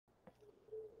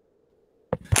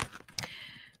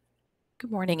Good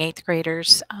morning, eighth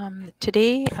graders.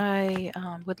 Today I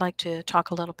would like to talk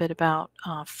a little bit about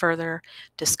further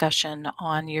discussion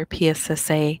on your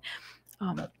PSSA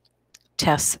um,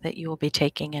 tests that you will be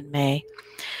taking in May.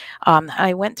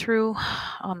 I went through,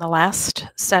 on the last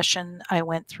session, I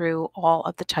went through all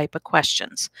of the type of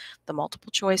questions, the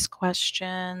multiple choice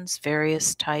questions,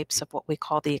 various types of what we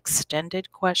call the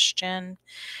extended question,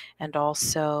 and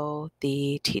also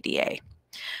the TDA.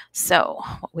 So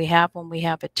what we have when we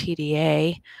have a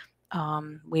TDA,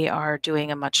 we are doing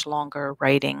a much longer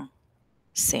writing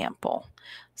sample.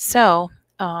 So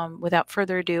without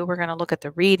further ado, we're going to look at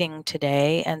the reading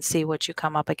today and see what you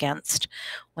come up against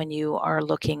when you are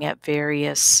looking at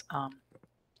various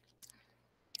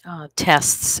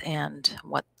tests and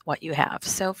what you have.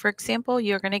 So for example,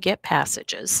 you're going to get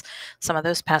passages. Some of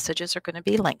those passages are going to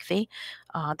be lengthy.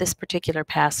 This particular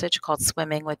passage called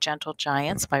Swimming with Gentle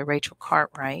Giants by Rachel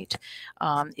Cartwright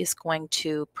is going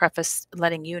to preface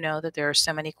letting you know that there are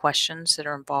so many questions that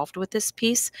are involved with this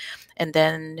piece. And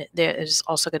then there is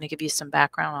also going to give you some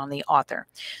background on the author.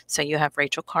 So you have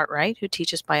Rachel Cartwright, who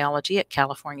teaches biology at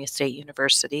California State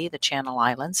University, the Channel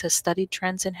Islands, has studied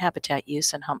trends in habitat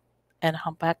use and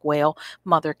humpback whale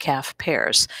mother-calf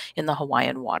pairs in the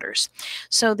Hawaiian waters.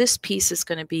 So this piece is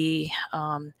going to be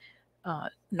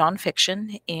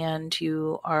nonfiction, and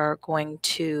you are going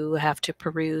to have to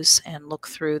peruse and look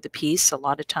through the piece. A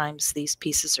lot of times these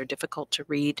pieces are difficult to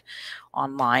read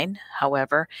online.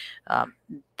 However,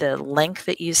 the length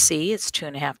that you see, it's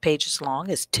 2.5 pages long,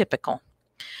 is typical.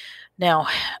 Now,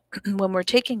 when we're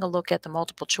taking a look at the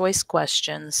multiple choice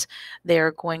questions,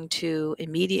 they're going to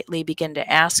immediately begin to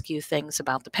ask you things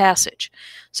about the passage.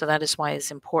 So that is why it's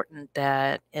important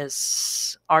that,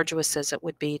 as arduous as it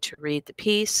would be to read the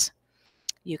piece,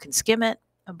 you can skim it,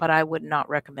 but I would not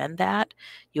recommend that.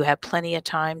 You have plenty of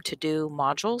time to do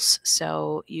modules,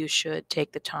 so you should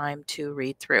take the time to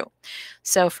read through.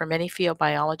 So for many field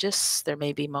biologists, there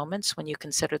may be moments when you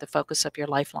consider the focus of your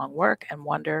lifelong work and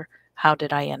wonder, how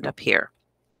did I end up here?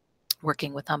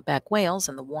 Working with humpback whales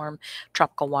in the warm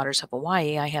tropical waters of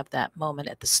Hawaii, I have that moment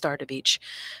at the start of each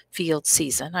field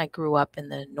season. I grew up in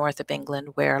the north of England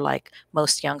where, like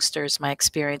most youngsters, my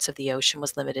experience of the ocean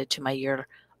was limited to my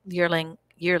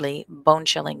yearly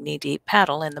bone-chilling knee-deep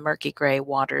paddle in the murky gray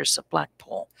waters of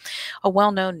Blackpool, a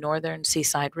well-known northern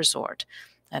seaside resort.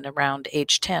 And around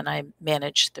age 10, I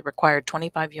managed the required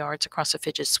 25 yards across a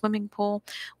Fidget swimming pool.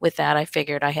 With that, I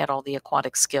figured I had all the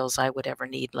aquatic skills I would ever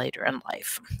need later in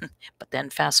life. But then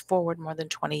fast forward more than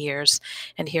 20 years,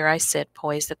 and here I sit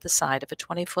poised at the side of a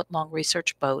 20-foot-long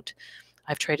research boat.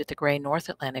 I've traded the gray North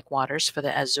Atlantic waters for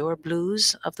the azure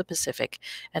blues of the Pacific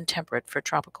and temperate for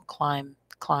tropical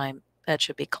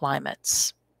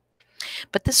climates.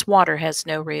 But this water has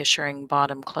no reassuring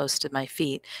bottom close to my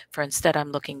feet, for instead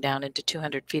I'm looking down into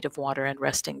 200 feet of water, and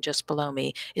resting just below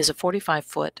me is a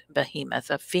 45-foot behemoth,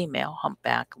 a female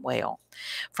humpback whale.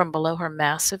 From below her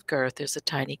massive girth is a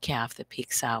tiny calf that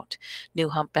peeks out. New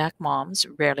humpback moms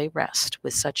rarely rest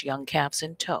with such young calves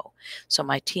in tow, so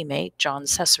my teammate John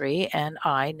Cesare and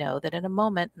I know that in a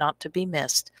moment not to be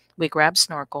missed, we grab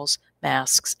snorkels,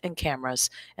 masks, and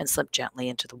cameras and slip gently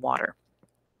into the water.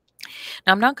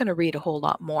 Now, I'm not going to read a whole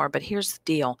lot more, but here's the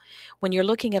deal. When you're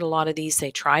looking at a lot of these, they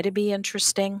try to be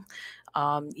interesting.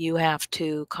 You have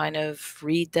to kind of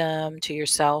read them to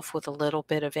yourself with a little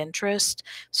bit of interest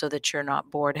so that you're not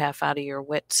bored half out of your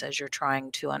wits as you're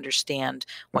trying to understand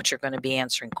what you're going to be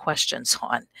answering questions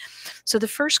on. So the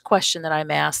first question that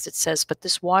I'm asked, it says, but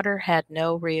this water had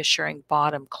no reassuring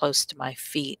bottom close to my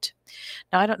feet.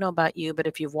 Now, I don't know about you, but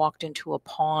if you've walked into a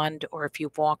pond or if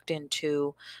you've walked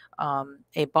into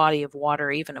a body of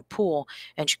water, even a pool,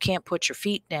 and you can't put your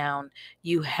feet down,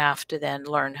 you have to then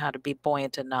learn how to be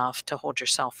buoyant enough to hold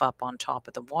yourself up on top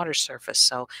of the water surface.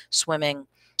 So swimming,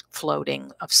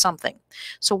 floating, of something.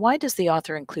 So why does the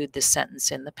author include this sentence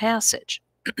in the passage?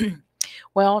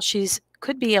 Well, she's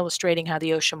could be illustrating how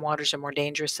the ocean waters are more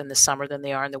dangerous in the summer than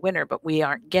they are in the winter, but we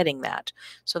aren't getting that.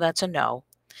 So that's a no.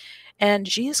 And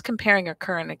she is comparing her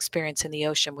current experience in the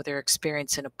ocean with her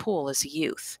experience in a pool as a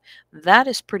youth. That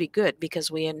is pretty good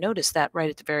because we had noticed that right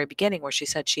at the very beginning where she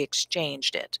said she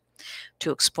exchanged it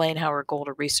to explain how her goal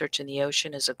to research in the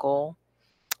ocean is a goal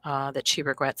that she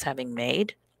regrets having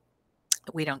made.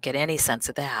 We don't get any sense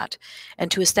of that.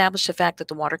 And to establish the fact that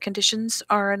the water conditions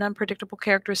are an unpredictable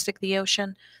characteristic of the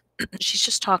ocean, she's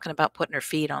just talking about putting her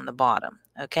feet on the bottom.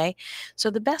 Okay. So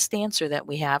the best answer that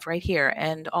we have right here,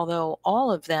 and although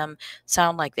all of them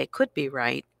sound like they could be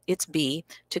right, it's B,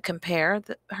 to compare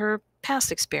her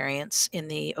past experience in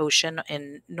the ocean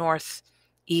in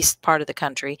northeast part of the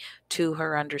country to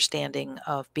her understanding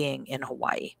of being in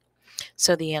Hawaii.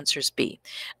 So the answer is B.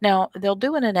 Now, they'll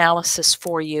do an analysis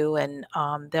for you, and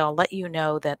they'll let you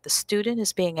know that the student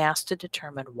is being asked to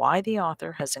determine why the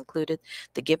author has included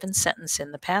the given sentence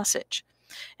in the passage.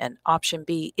 And option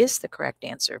B is the correct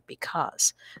answer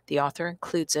because the author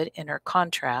includes it in her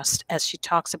contrast as she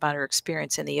talks about her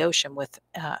experience in the ocean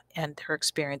and her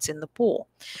experience in the pool.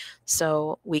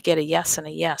 So we get a yes and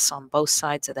a yes on both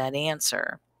sides of that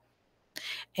answer.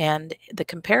 And the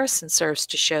comparison serves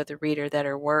to show the reader that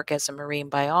her work as a marine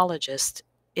biologist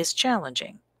is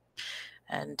challenging.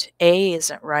 And A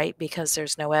isn't right because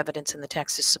there's no evidence in the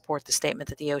text to support the statement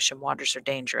that the ocean waters are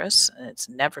dangerous. It's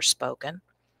never spoken.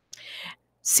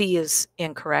 C is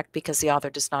incorrect because the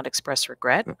author does not express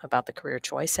regret about the career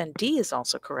choice. And D is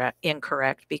also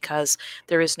incorrect because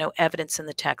there is no evidence in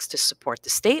the text to support the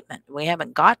statement. We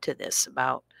haven't got to this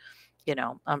about,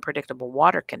 unpredictable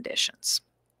water conditions.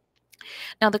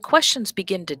 Now, the questions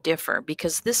begin to differ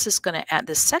because this is going to add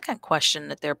the second question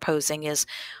that they're posing is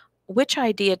which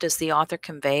idea does the author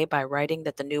convey by writing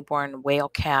that the newborn whale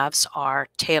calves are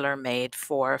tailor made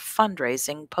for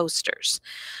fundraising posters?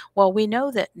 Well, we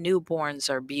know that newborns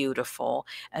are beautiful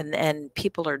and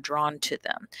people are drawn to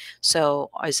them. So,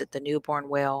 is it the newborn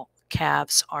whale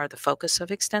calves are the focus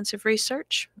of extensive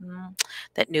research?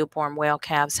 That newborn whale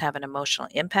calves have an emotional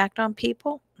impact on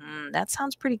people? That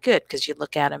sounds pretty good because you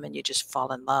look at them and you just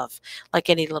fall in love, like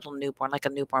any little newborn, like a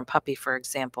newborn puppy, for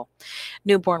example.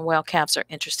 Newborn whale calves are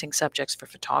interesting subjects for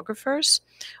photographers,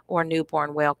 or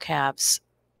newborn whale calves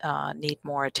need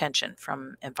more attention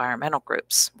from environmental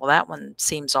groups. Well, that one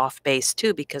seems off base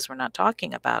too because we're not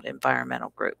talking about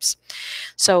environmental groups.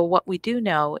 So, what we do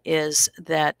know is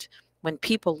that when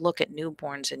people look at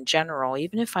newborns in general,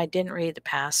 even if I didn't read the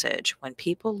passage, when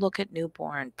people look at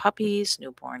newborn puppies,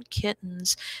 newborn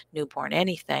kittens, newborn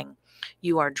anything,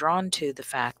 you are drawn to the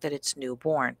fact that it's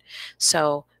newborn.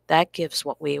 So, that gives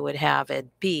what we would have at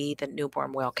B that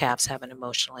newborn whale calves have an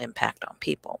emotional impact on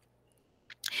people.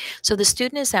 So the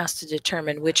student is asked to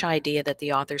determine which idea that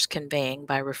the author's conveying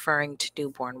by referring to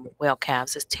newborn whale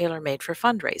calves as tailor-made for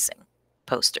fundraising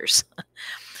posters.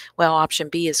 Well, option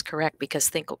B is correct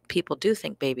because people do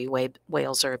think baby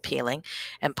whales are appealing,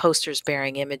 and posters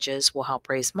bearing images will help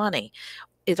raise money.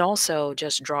 It also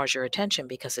just draws your attention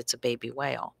because it's a baby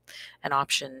whale. And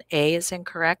option A is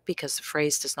incorrect because the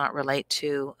phrase does not relate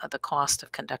to the cost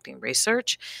of conducting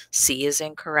research. C is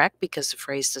incorrect because the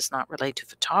phrase does not relate to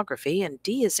photography. And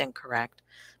D is incorrect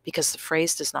because the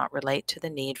phrase does not relate to the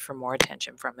need for more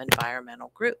attention from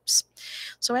environmental groups.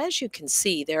 So as you can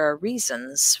see, there are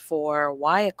reasons for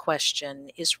why a question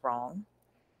is wrong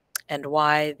and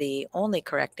why the only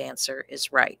correct answer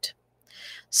is right.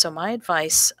 So my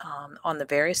advice on the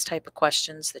various type of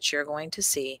questions that you're going to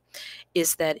see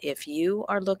is that if you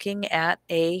are looking at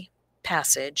a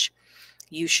passage,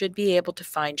 you should be able to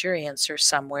find your answer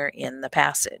somewhere in the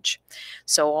passage.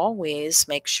 So always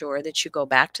make sure that you go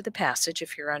back to the passage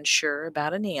if you're unsure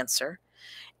about an answer,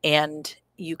 and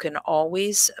you can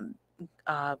always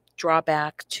draw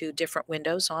back to different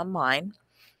windows online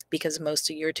because most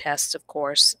of your tests, of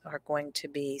course, are going to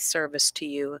be serviced to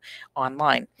you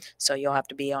online. So you'll have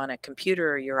to be on a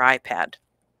computer or your iPad.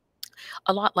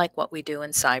 A lot like what we do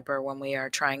in cyber when we are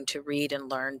trying to read and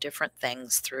learn different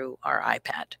things through our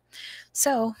iPad.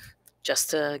 So just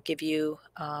to give you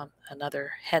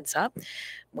another heads up,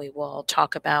 we will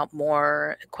talk about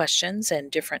more questions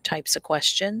and different types of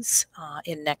questions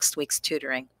in next week's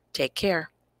tutoring. Take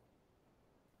care.